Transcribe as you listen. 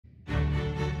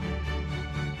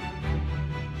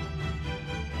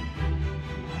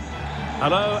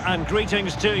Hello and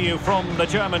greetings to you from the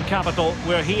German capital.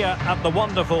 We're here at the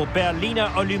wonderful Berliner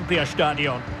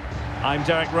Olympiastadion. I'm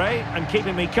Derek Ray, and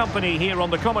keeping me company here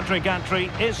on the commentary gantry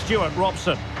is Stuart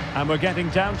Robson. And we're getting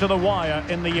down to the wire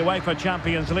in the UEFA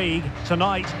Champions League.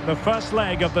 Tonight, the first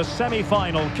leg of the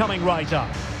semi-final coming right up.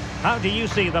 How do you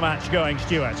see the match going,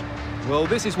 Stuart? Well,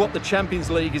 this is what the Champions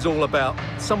League is all about.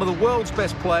 Some of the world's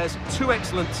best players, two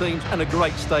excellent teams and a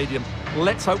great stadium.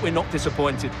 Let's hope we're not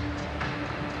disappointed.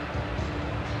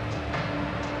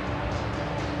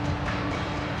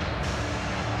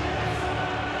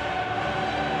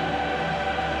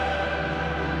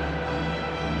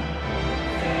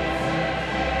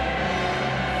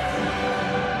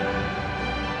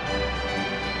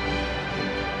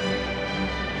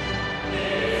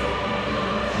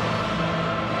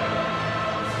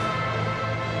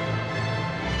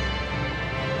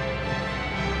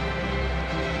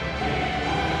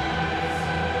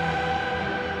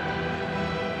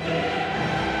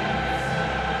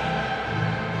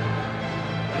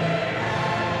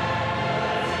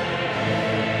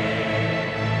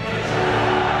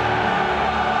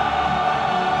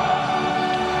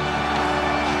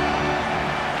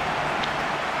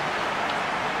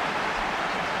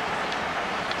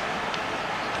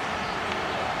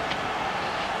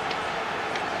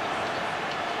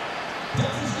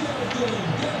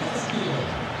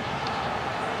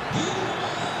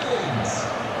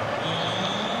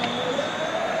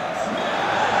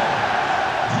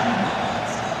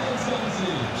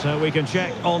 So we can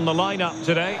check on the lineup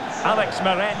today. Alex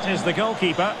Meret is the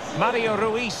goalkeeper. Mario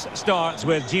Ruiz starts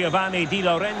with Giovanni Di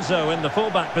Lorenzo in the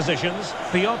fullback positions.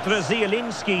 Piotr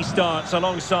Zielinski starts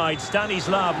alongside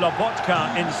Stanislav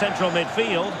Lobotka in central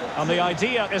midfield. And the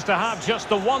idea is to have just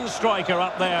the one striker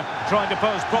up there trying to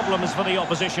pose problems for the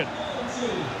opposition.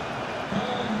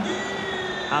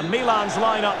 And Milan's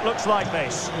lineup looks like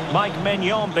this. Mike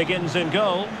Maignan begins in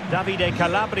goal. Davide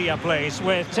Calabria plays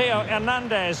with Theo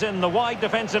Hernandez in the wide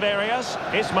defensive areas.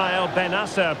 Ismael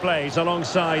Benasser plays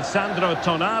alongside Sandro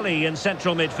Tonali in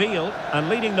central midfield. And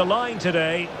leading the line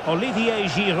today, Olivier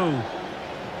Giroud.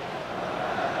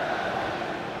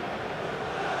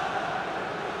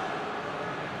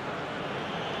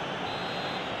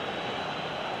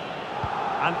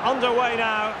 And underway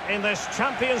now in this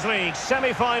Champions League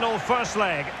semi-final first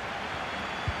leg.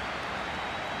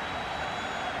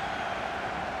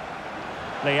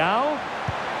 Leao.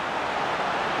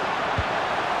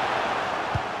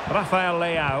 Rafael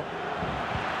Leao.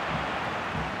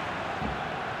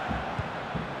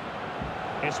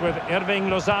 It's with Irving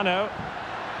Lozano.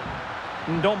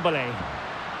 Ndombele.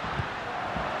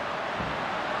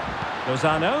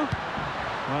 Lozano.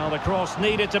 Well, the cross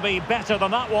needed to be better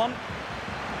than that one.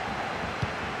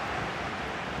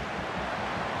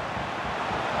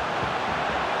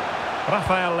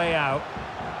 Rafael Leao.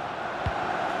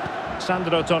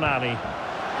 Sandro Tonali.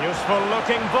 Useful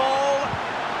looking ball.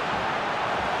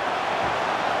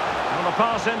 And the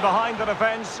pass in behind the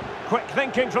defence. Quick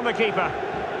thinking from the keeper.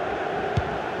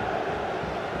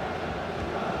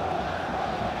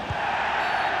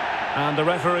 And the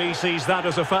referee sees that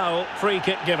as a foul. Free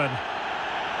kick given.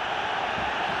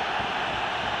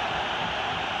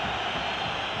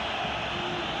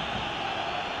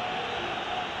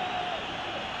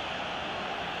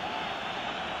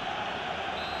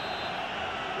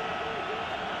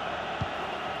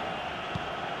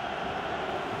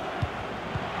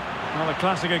 Well, a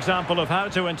classic example of how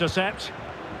to intercept.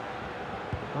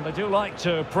 And they do like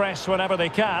to press whenever they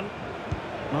can.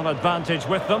 Not advantage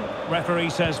with them.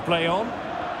 Referee says play on.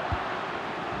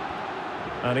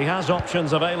 And he has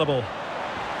options available.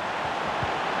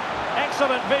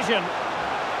 Excellent vision.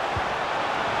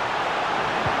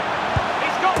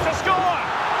 He's got to score!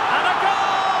 And a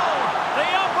goal! The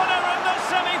opener in the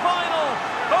semi-final.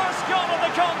 First goal of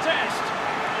the contest.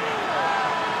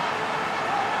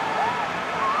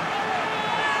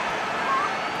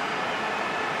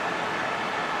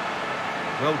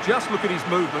 Well, just look at his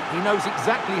movement. He knows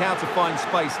exactly how to find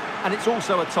space, and it's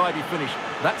also a tidy finish.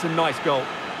 That's a nice goal.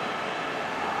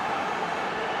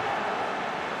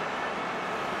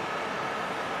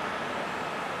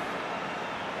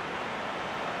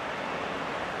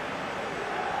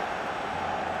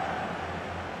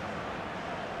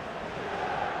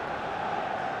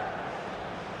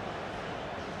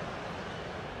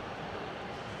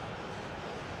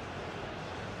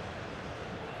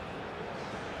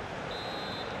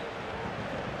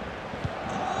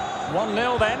 One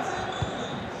 0 then.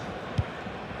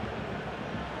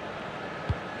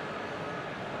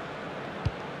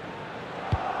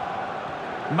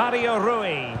 Mario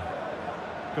Rui.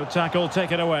 Good tackle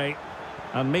taken away.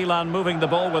 And Milan moving the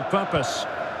ball with purpose.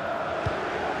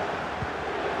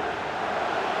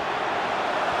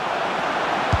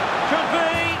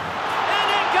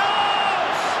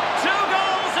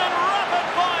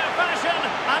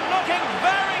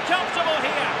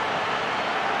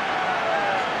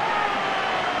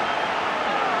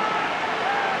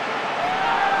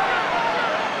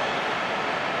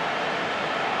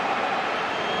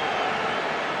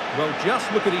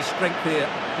 Just look at his strength here.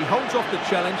 He holds off the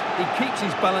challenge, he keeps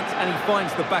his balance and he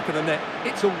finds the back of the net.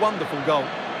 It's a wonderful goal.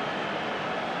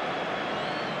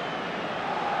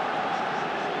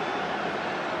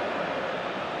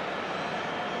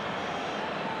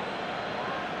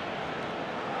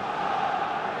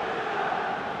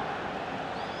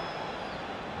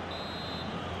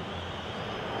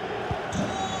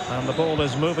 And the ball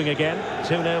is moving again.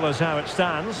 2-0 is how it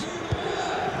stands.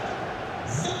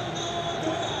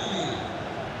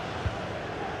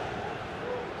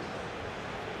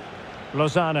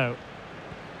 Lozano.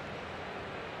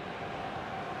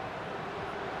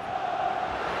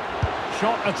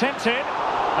 Shot attempted,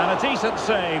 and a decent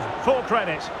save. Full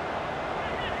credit.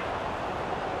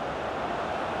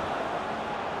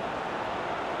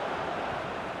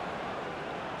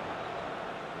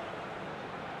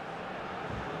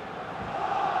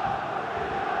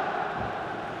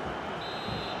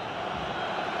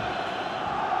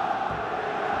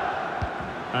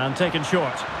 And taken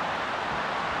short.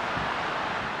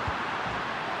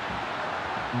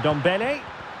 Ndombele.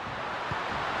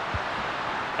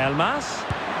 Elmas.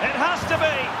 It has to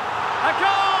be! A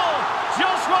goal!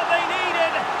 Just what they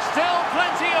needed! Still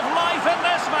plenty of life in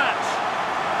this match!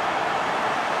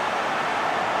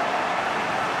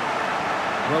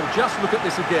 Well, just look at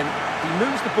this again. He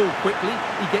moves the ball quickly,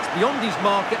 he gets beyond his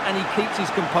marker and he keeps his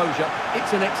composure.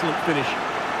 It's an excellent finish.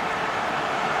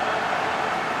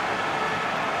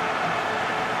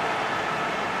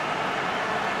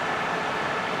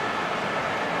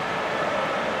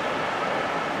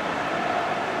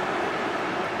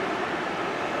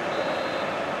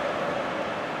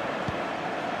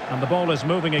 And the ball is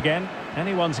moving again.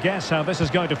 Anyone's guess how this is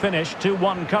going to finish.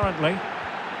 2-1 currently.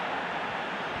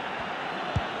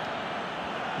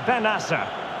 Benassa.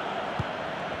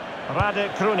 Rade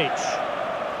Krunic.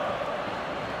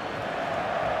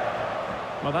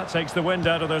 Well, that takes the wind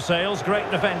out of their sails. Great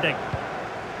defending.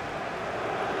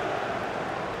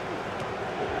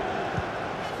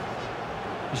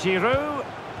 Giroud.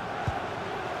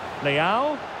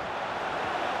 Leao.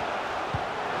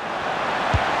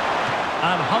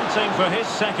 And hunting for his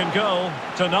second goal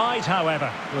tonight,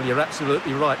 however. Well, you're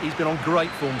absolutely right. He's been on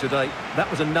great form today. That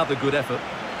was another good effort.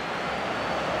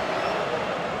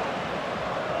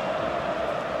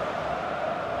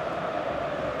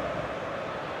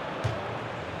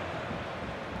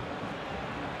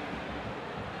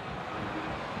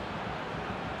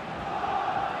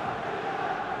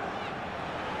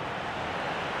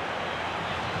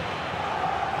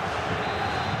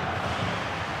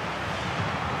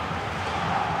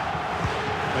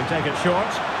 They take it short.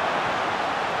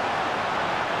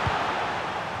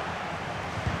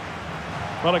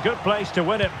 Well, a good place to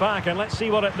win it back, and let's see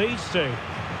what it leads to.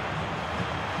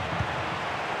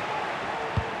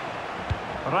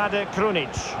 Rade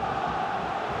Krunic.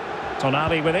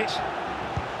 Tonali with it.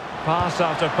 Pass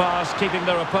after pass, keeping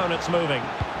their opponents moving.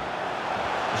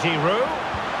 Giroud.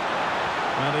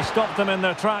 Well, they stopped them in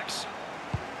their tracks.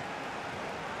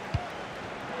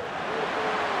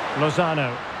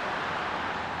 Lozano.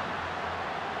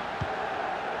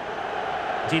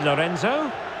 Di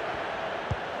Lorenzo.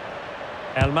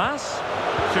 Elmas.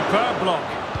 Superb block.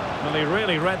 Well, he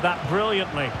really read that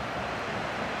brilliantly.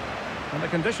 And the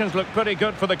conditions look pretty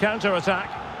good for the counter-attack.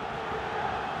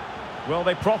 Will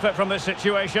they profit from this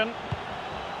situation?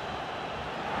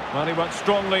 Well, he went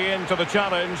strongly into the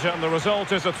challenge, and the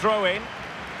result is a throw-in.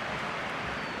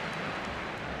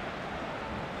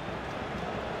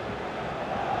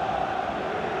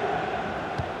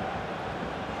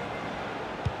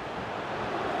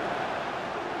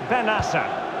 Benassa.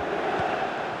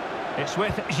 It's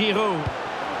with Giroud.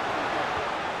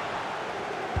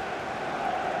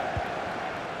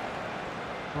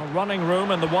 Well, running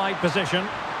room in the wide position,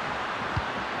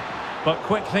 but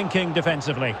quick thinking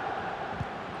defensively.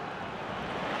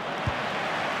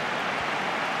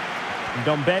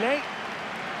 Ndombele.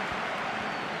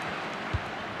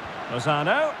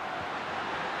 Lozano.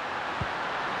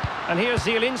 And here's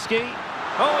Zielinski.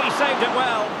 Oh, he saved it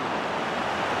well.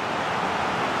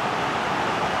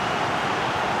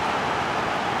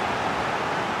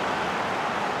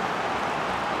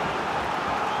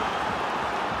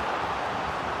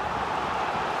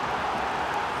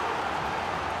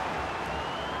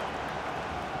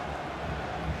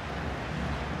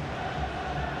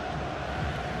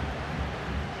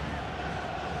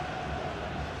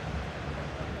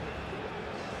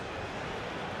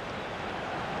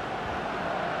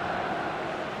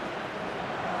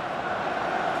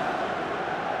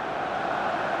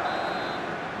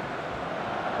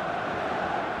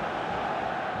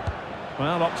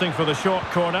 Well, opting for the short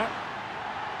corner.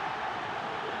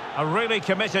 A really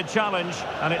committed challenge,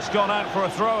 and it's gone out for a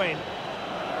throw-in.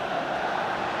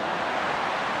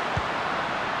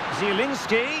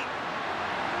 Zielinski.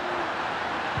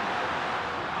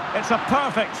 It's a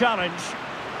perfect challenge.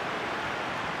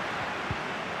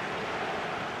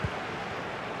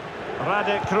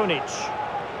 Rade Krunic.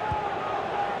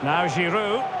 Now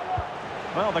Giroud.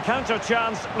 Well, the counter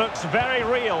chance looks very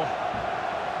real.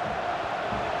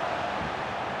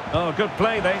 Oh, good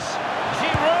play this.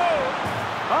 Giroud!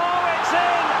 Oh, it's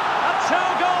in! A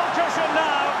two-goal cushion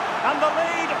now, and the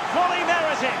lead fully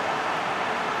merited.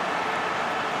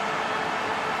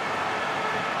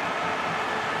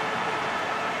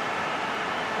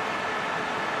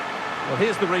 Well,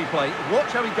 here's the replay.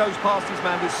 Watch how he goes past his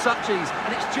man with such ease,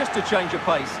 and it's just a change of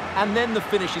pace. And then the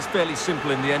finish is fairly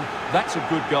simple in the end. That's a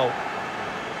good goal.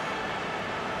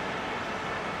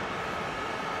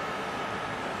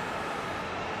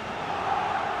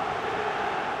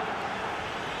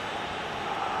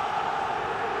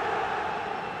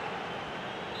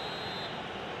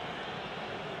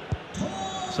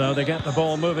 So they get the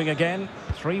ball moving again.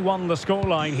 3-1 the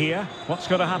scoreline here. What's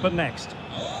going to happen next?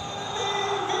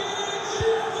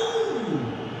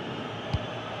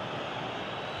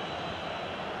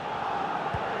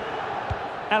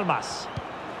 Elmas.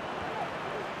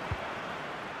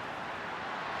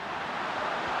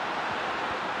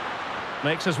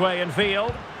 Makes his way in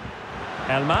field.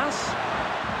 Elmas.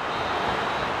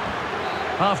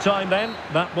 Half-time then.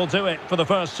 That will do it for the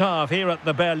first half here at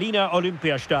the Berliner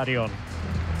Olympiastadion.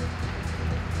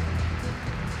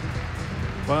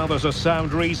 Well, there's a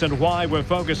sound reason why we're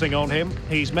focusing on him.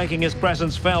 He's making his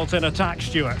presence felt in attack,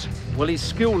 Stuart. Well, his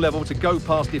skill level to go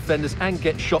past defenders and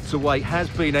get shots away has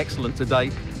been excellent today.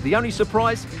 The only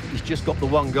surprise, he's just got the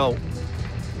one goal.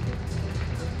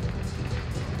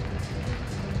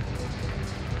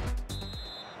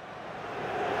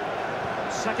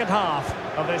 Second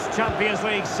half of this Champions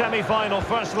League semi-final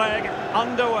first leg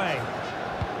underway.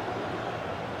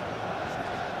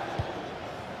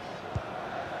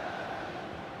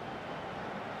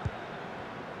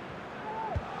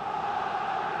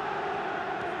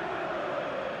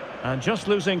 And just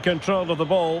losing control of the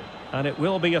ball, and it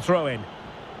will be a throw-in.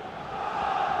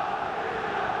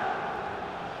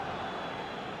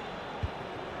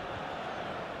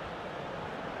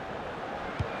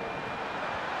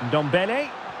 Ndombele.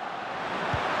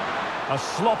 A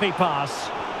sloppy pass.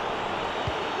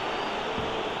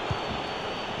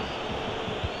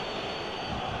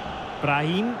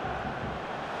 Brahim.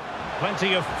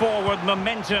 Plenty of forward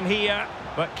momentum here,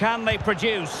 but can they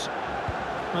produce?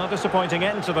 Well, disappointing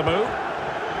end to the move.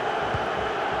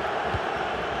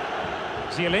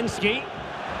 Zielinski.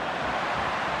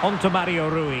 On to Mario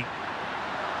Rui.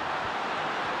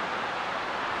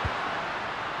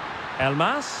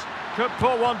 Elmas. Could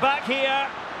pull one back here.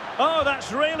 Oh,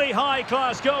 that's really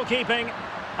high-class goalkeeping.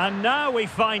 And now we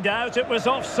find out it was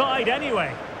offside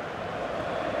anyway.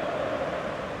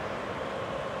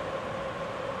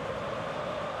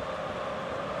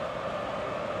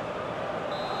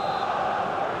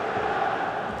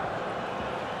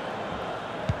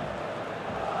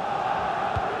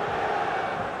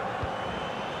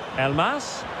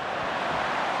 Elmas.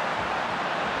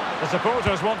 The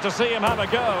supporters want to see him have a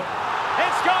go.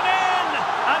 It's gone in!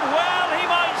 And well, he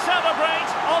might celebrate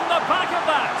on the back of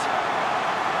that.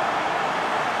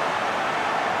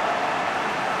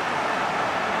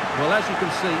 Well, as you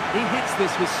can see, he hits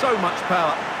this with so much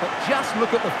power, but just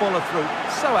look at the follow-through.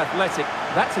 So athletic.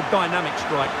 That's a dynamic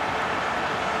strike.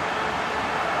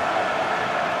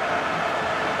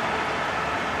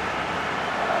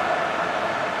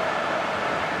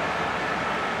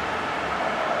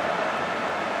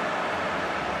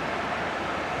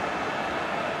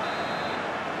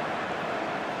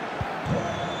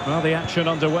 Well, the action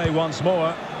underway once more,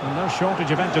 and no shortage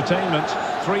of entertainment.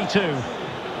 3-2.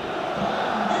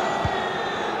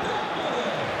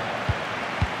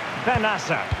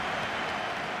 Benassa.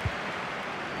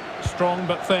 Strong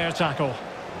but fair tackle.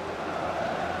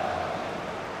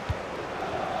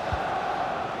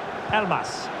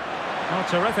 Elmas. Oh,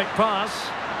 terrific pass.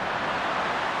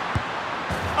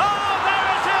 Oh, there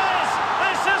it is!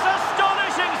 This is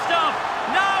astonishing stuff!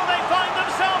 Now they find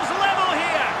themselves level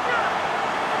here!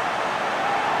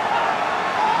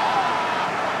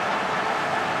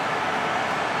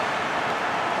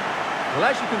 Well,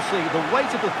 as you can see, the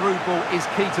weight of the through ball is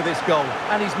key to this goal,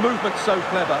 and his movement's so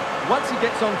clever. Once he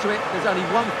gets onto it, there's only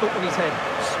one foot on his head.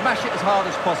 Smash it as hard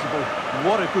as possible.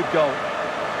 What a good goal.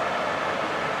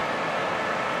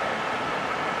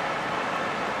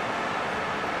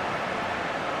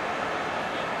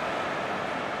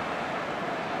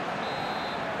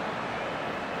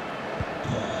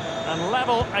 And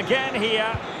level again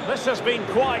here. This has been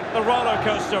quite the roller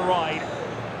coaster ride.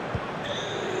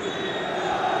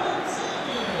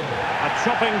 A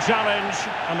chopping challenge,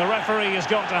 and the referee has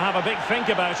got to have a big think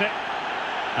about it.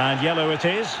 And yellow it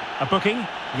is, a booking.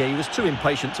 Yeah, he was too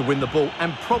impatient to win the ball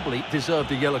and probably deserved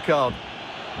a yellow card.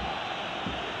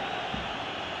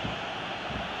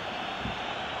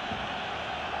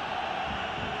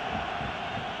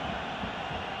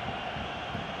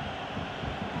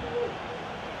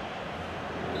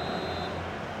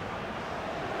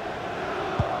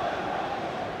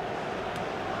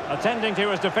 Attending to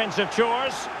his defensive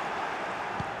chores.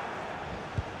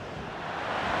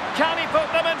 Can he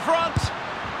put them in front?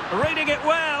 Reading it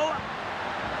well.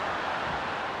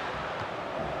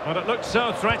 Well, it looked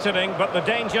so threatening, but the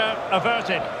danger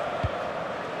averted.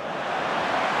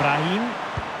 Brahim.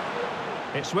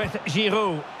 It's with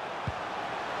Giroud.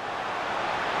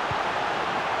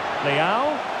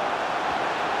 Leao.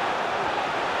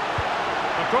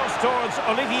 Across towards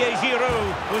Olivier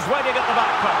Giroud, who's waiting at the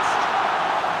back post.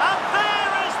 And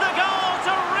there is the goal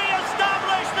to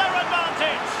re-establish their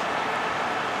advantage.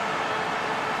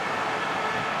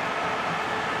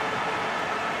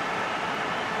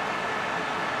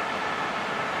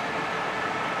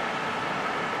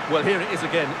 Well, here it is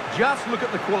again. Just look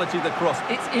at the quality of the cross.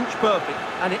 It's inch perfect,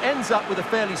 and it ends up with a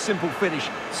fairly simple finish.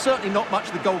 Certainly not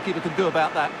much the goalkeeper can do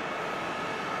about that.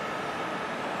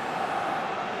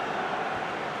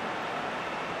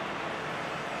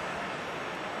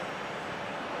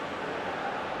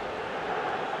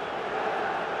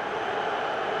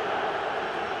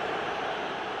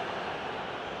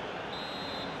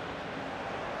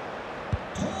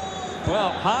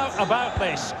 Well, how about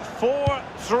this?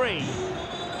 4-3.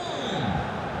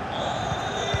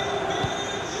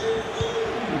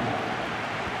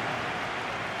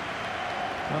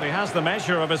 Well, he has the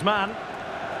measure of his man.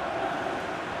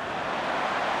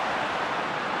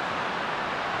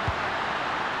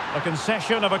 A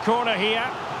concession of a corner here.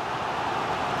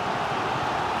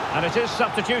 And it is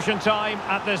substitution time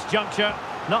at this juncture,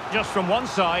 not just from one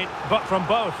side, but from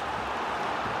both.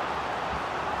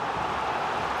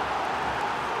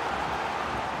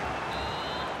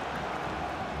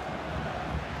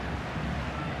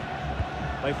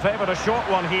 They favoured a short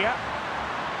one here.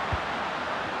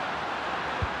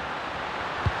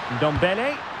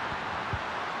 Ndombele.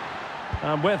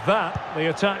 And with that, the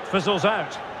attack fizzles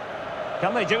out.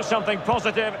 Can they do something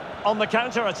positive on the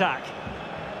counter-attack?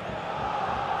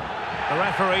 The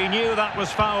referee knew that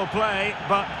was foul play,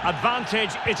 but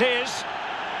advantage it is.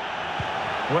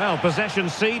 Well, possession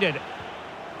ceded.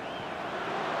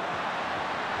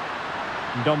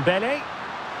 Ndombele.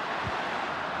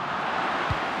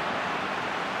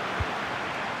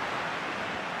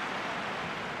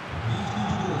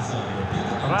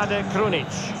 Rade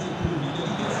Krunic.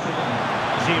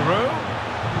 Giroud.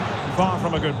 Far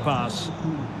from a good pass.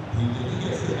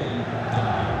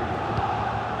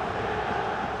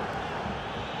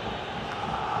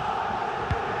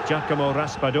 Giacomo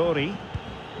Raspadori.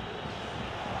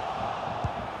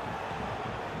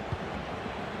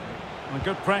 And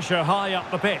good pressure high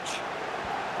up the pitch.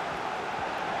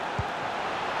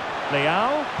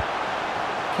 Leao.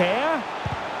 Kerr.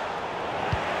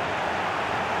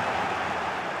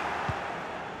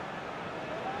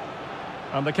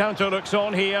 And the counter looks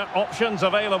on here, options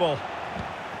available.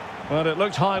 Well, it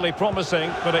looked highly promising,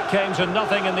 but it came to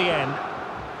nothing in the end.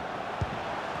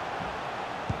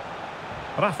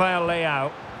 Rafael Leao.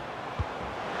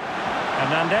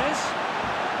 Hernandez.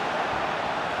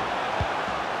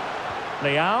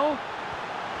 Leao.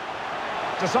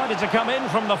 Decided to come in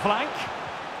from the flank.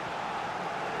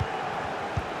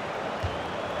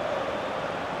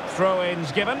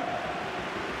 Throw-ins given.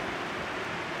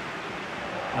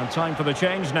 And time for the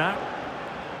change now.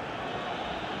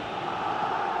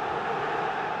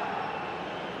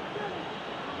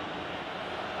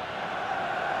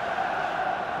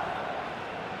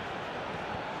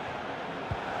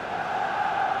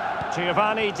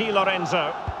 Giovanni Di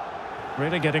Lorenzo.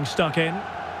 Really getting stuck in.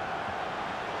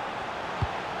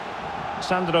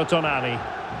 Sandro Tonali.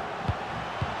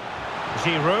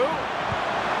 Giroud.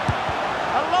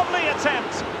 A lovely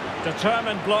attempt.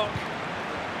 Determined block.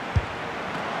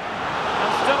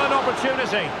 Still an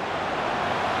opportunity.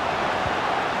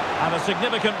 And a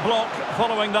significant block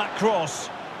following that cross.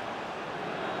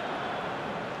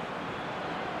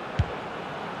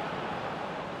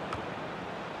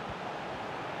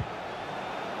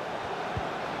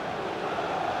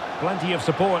 Plenty of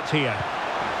support here.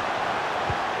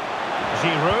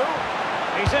 Giroud.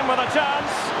 He's in with a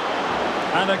chance.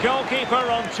 And the goalkeeper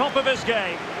on top of his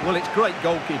game. Well, it's great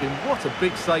goalkeeping. What a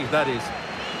big save that is.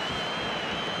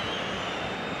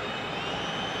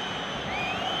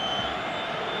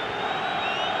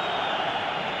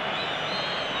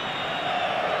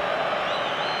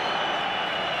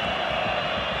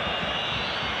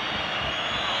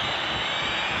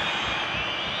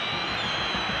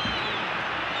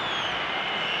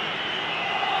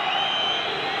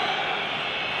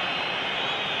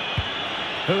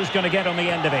 Who's going to get on the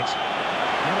end of it?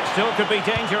 And it still could be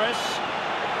dangerous.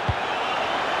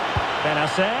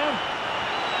 Benacer.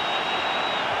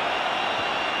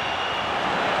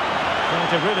 Trying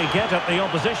to really get at the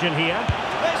opposition here.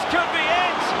 This could be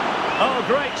it! Oh,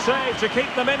 great save to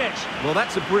keep them in it. Well,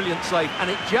 that's a brilliant save, and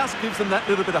it just gives them that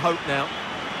little bit of hope now.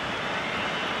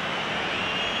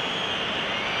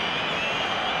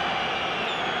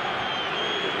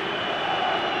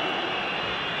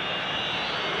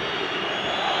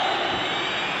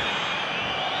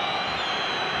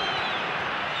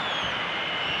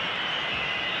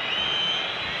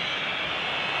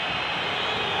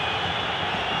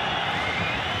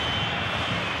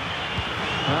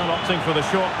 Well, opting for the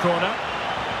short corner.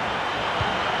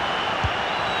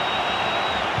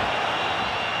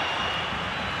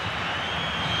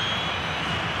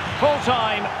 Full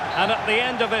time, and at the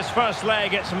end of this first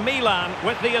leg, it's Milan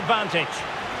with the advantage.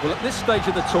 Well, at this stage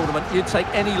of the tournament, you'd take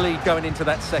any lead going into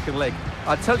that second leg.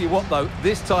 I tell you what, though,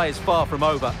 this tie is far from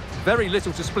over. Very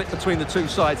little to split between the two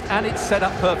sides, and it's set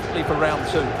up perfectly for round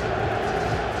two.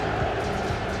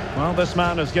 Well, this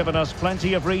man has given us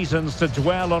plenty of reasons to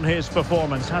dwell on his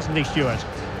performance, hasn't he, Stuart?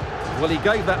 Well, he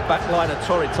gave that back line a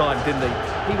torrid time, didn't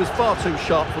he? He was far too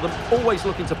sharp for them, always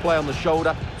looking to play on the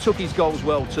shoulder, took his goals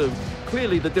well too.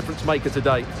 Clearly the difference maker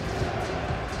today.